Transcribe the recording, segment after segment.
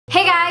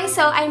guys,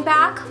 so I'm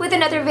back with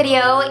another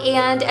video,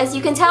 and as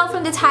you can tell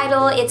from the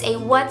title, it's a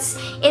what's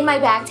in my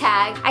bag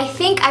tag. I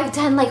think I've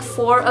done like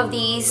 4 of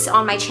these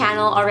on my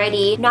channel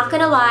already. Not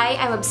gonna lie,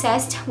 I'm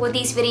obsessed with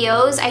these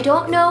videos. I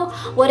don't know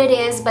what it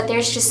is, but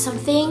there's just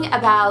something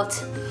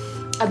about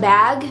a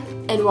bag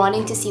and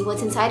wanting to see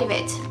what's inside of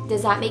it.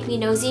 Does that make me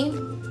nosy?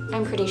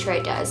 I'm pretty sure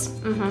it does.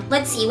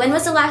 Let's see, when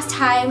was the last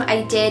time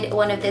I did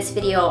one of this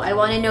video? I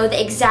want to know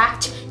the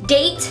exact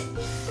date.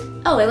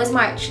 Oh, it was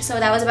March. So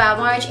that was about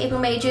March, April,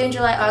 May, June,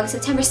 July, August,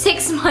 September,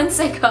 6 months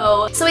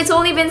ago. So it's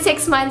only been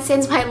 6 months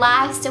since my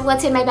last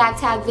what's in my bag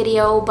tag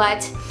video,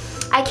 but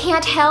I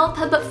can't help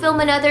but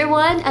film another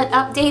one, an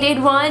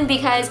updated one,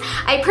 because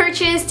I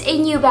purchased a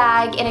new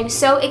bag and I'm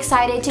so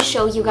excited to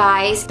show you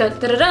guys. Dun,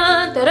 dun,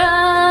 dun, dun,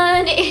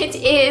 dun. It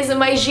is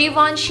my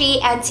Givenchy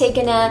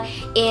Antigona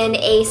in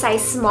a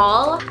size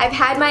small. I've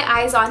had my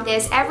eyes on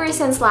this ever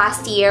since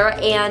last year,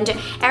 and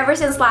ever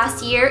since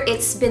last year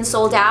it's been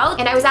sold out,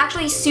 and I was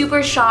actually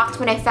super shocked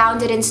when I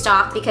found it in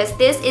stock because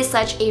this is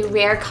such a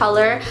rare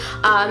color.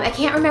 I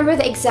can't remember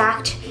the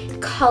exact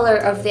color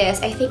of this.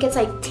 I think it's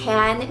like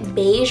tan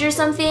beige or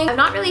something. I'm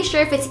not really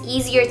sure if it's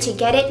easier to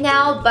get it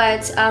now,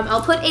 but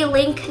I'll put a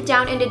link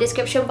down in the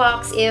description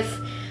box if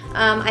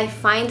I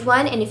find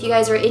one and if you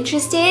guys are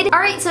interested.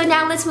 Alright, so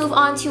now let's move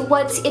on to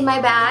what's in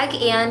my bag,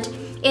 and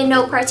in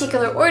no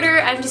particular order,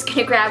 I'm just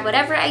gonna grab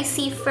whatever I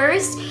see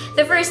first.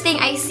 The first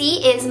thing I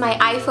see is my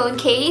iPhone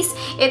case.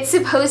 It's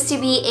supposed to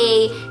be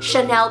a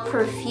Chanel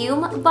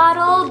perfume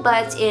bottle,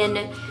 but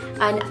in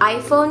an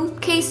iPhone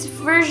case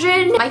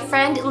version. My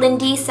friend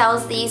Lindy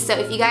sells these, so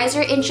if you guys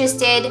are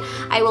interested,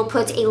 I will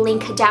put a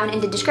link down in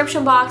the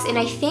description box, and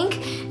I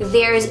think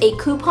there's a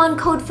coupon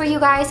code for you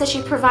guys that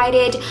she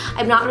provided.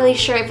 I'm not really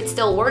sure if it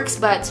still works,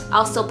 but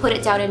I'll still put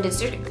it down in the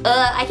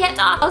I can't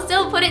talk. I'll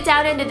still put it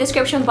down in the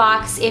description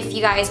box if you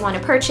guys want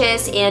to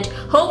purchase, and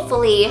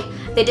hopefully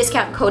the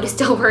discount code is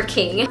still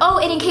working. Oh,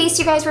 and in case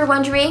you guys were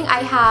wondering,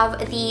 I have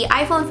the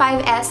iPhone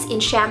 5S in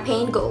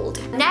champagne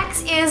gold.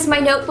 Next is my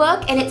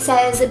notebook, and it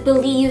says,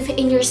 believe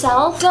in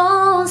yourself.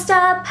 Don't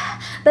stop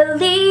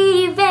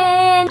believing.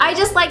 I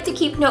just like to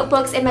keep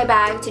notebooks in my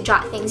bag to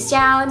jot things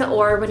down,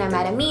 or when I'm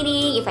at a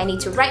meeting, if I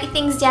need to write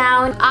things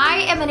down.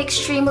 I am an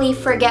extremely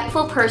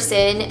forgetful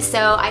person, so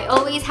I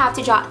always have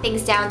to jot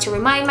things down to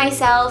remind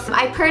myself.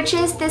 I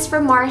purchased this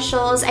from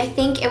Marshall's. I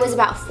think it was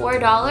about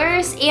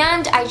 $4,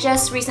 and I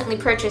just recently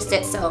purchased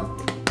it, so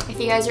if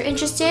you guys are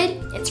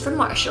interested, it's from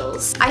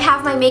Marshall's. I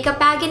have my makeup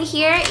bag in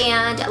here,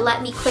 and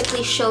let me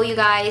quickly show you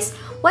guys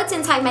what's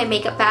inside my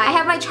makeup bag. I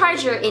have my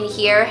charger in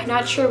here,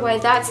 not sure why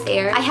that's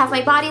there. I have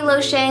my body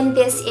lotion.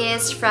 This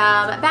is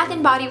from Bath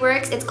 & Body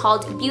Works. It's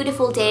called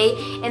Beautiful Day,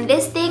 and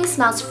this thing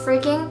smells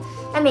freaking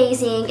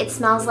amazing. It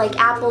smells like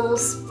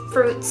apples,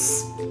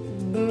 fruits,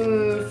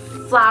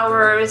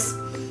 flowers,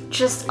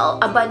 just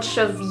a bunch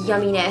of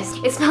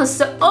yumminess. It smells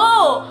so,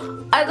 oh!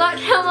 I got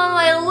him on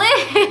my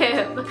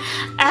lip!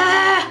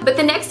 But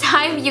the next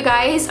time you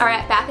guys are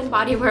at Bath &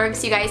 Body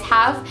Works, you guys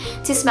have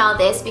to smell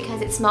this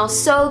because it smells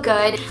so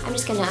good. I'm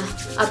just gonna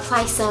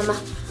apply some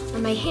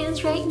on my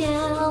hands right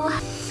now.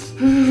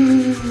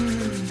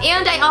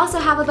 And I also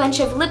have a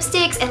bunch of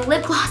lipsticks and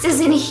lip glosses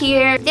in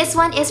here. This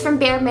one is from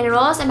Bare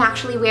Minerals. I'm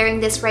actually wearing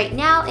this right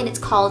now, and it's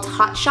called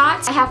Hot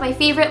Shot. I have my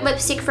favorite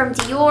lipstick from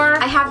Dior.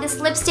 I have this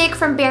lipstick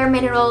from Bare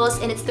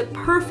Minerals, and it's the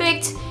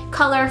perfect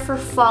color for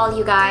fall,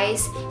 you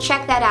guys.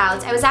 Check that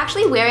out. I was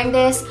actually wearing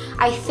this,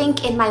 I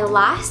think, in my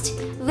last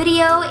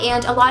video,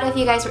 and a lot of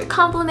you guys were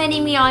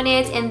complimenting me on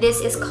it, and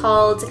this is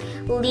called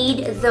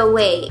Lead the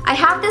Way. I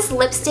have this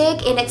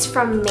lipstick, and it's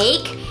from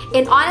Make,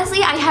 and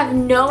honestly, I have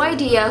no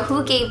idea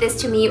who gave this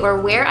to me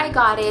or where I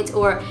got it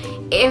or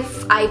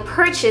if I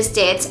purchased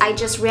it. I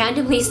just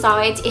randomly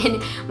saw it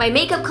in my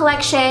makeup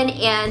collection,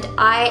 and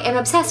I am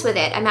obsessed with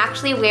it. I'm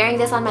actually wearing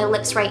this on my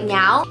lips right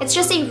now. It's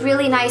just a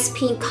really nice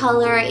pink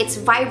color. It's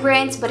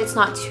vibrant, but it's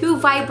not too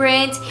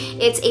vibrant.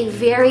 It's a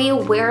very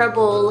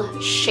wearable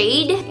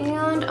shade,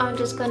 and I'm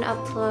just gonna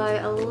apply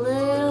a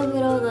little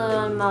bit of that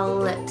on my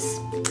lips.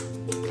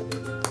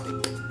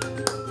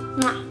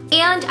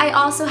 And I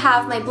also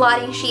have my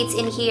blotting sheets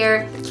in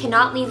here.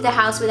 Cannot leave the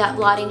house without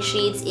blotting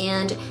sheets,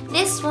 and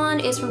this one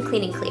is from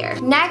Clean & Clear.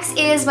 Next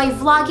is my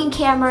vlogging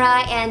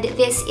camera, and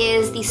this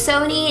is the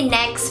Sony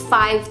Nex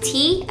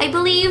 5T, I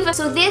believe.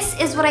 So this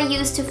is what I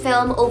use to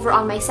film over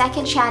on my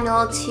second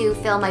channel to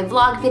film my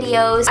vlog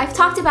videos. I've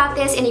talked about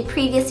this in a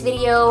previous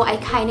video. I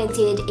kind of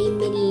did a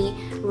mini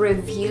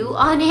review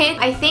on it.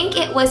 I think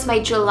it was my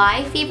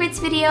July favorites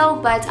video,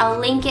 but I'll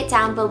link it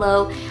down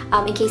below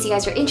in case you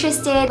guys are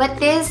interested. But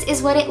this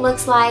is what it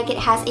looks like. It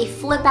has a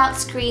flip out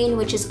screen,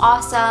 which is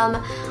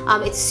awesome.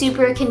 It's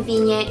super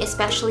convenient,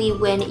 especially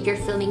when you're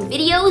filming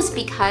videos,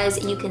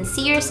 because you can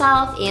see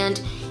yourself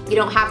and you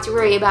don't have to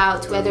worry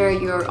about whether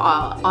you're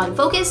on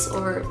focus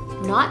or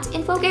not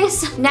in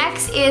focus.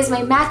 Next is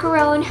my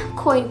macaron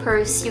coin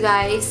purse, you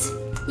guys.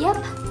 Yep,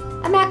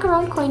 a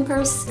macaron coin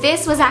purse.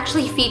 This was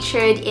actually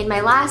featured in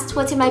my last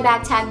What's in My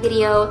Bag tag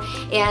video,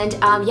 and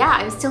yeah,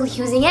 I'm still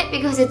using it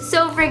because it's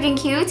so freaking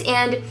cute,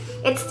 and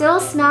it still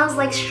smells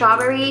like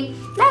strawberry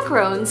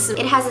macarons.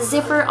 It has a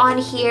zipper on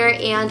here,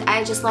 and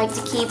I just like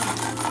to keep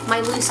my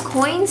loose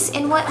coins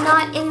and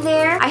whatnot in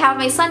there. I have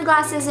my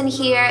sunglasses in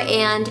here,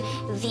 and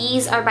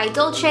these are by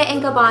Dolce &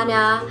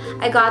 Gabbana.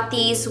 I got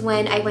these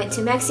when I went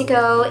to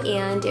Mexico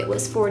and it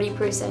was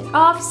 40%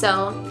 off,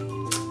 so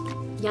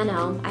you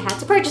know, I had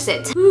to purchase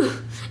it.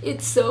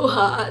 It's so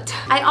hot.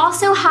 I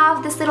also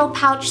have this little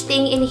pouch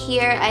thing in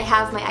here. I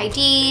have my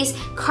IDs,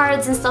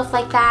 cards, and stuff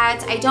like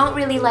that. I don't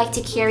really like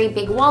to carry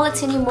big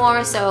wallets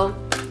anymore, so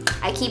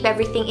I keep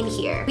everything in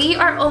here. We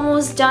are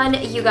almost done,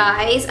 you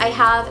guys. I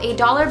have a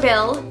dollar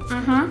bill.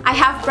 I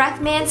have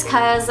breath mints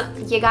because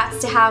you got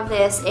to have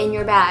this in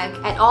your bag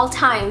at all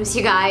times,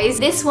 you guys.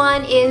 This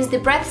one is the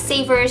Breath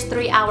Savers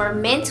 3-Hour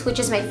Mint, which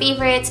is my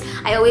favorite.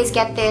 I always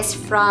get this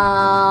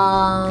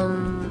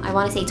from, I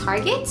want to say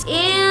Target.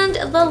 And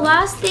the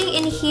last thing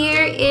in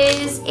here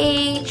is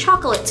a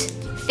chocolate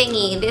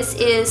thingy. This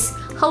is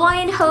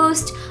Hawaiian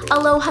Host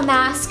Aloha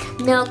Mask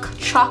Milk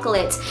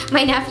Chocolate.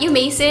 My nephew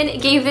Mason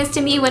gave this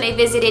to me when I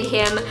visited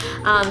him.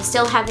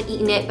 Still haven't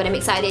eaten it, but I'm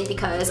excited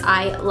because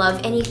I love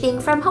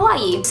anything from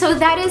Hawaii. So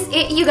that is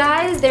it, you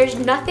guys. There's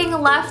nothing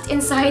left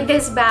inside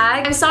this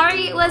bag. I'm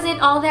sorry it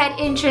wasn't all that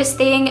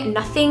interesting.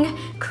 Nothing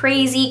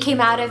crazy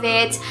came out of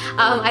it.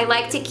 I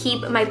like to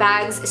keep my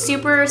bags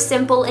super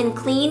simple and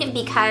clean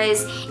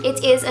because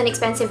it is an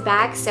expensive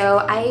bag,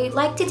 so I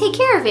like to take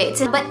care of it.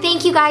 But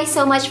thank you guys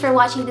so much for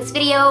watching this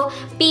video.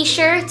 Be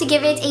sure to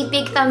give it a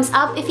big thumbs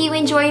up if you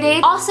enjoyed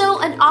it. Also,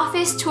 an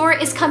office tour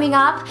is coming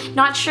up.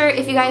 Not sure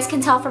if you guys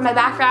can tell from my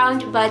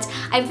background, but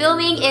I'm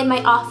filming in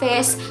my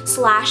office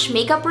 /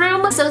 makeup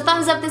room. So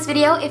thumbs up this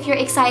video if you're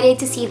excited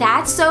to see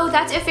that. So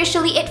that's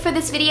officially it for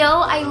this video.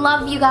 I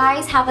love you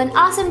guys. Have an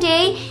awesome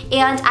day,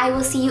 and I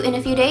will see you in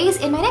a few days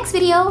in my next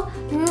video.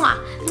 Mwah.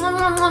 Mwah,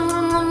 mwah, mwah,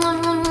 mwah,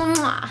 mwah, mwah.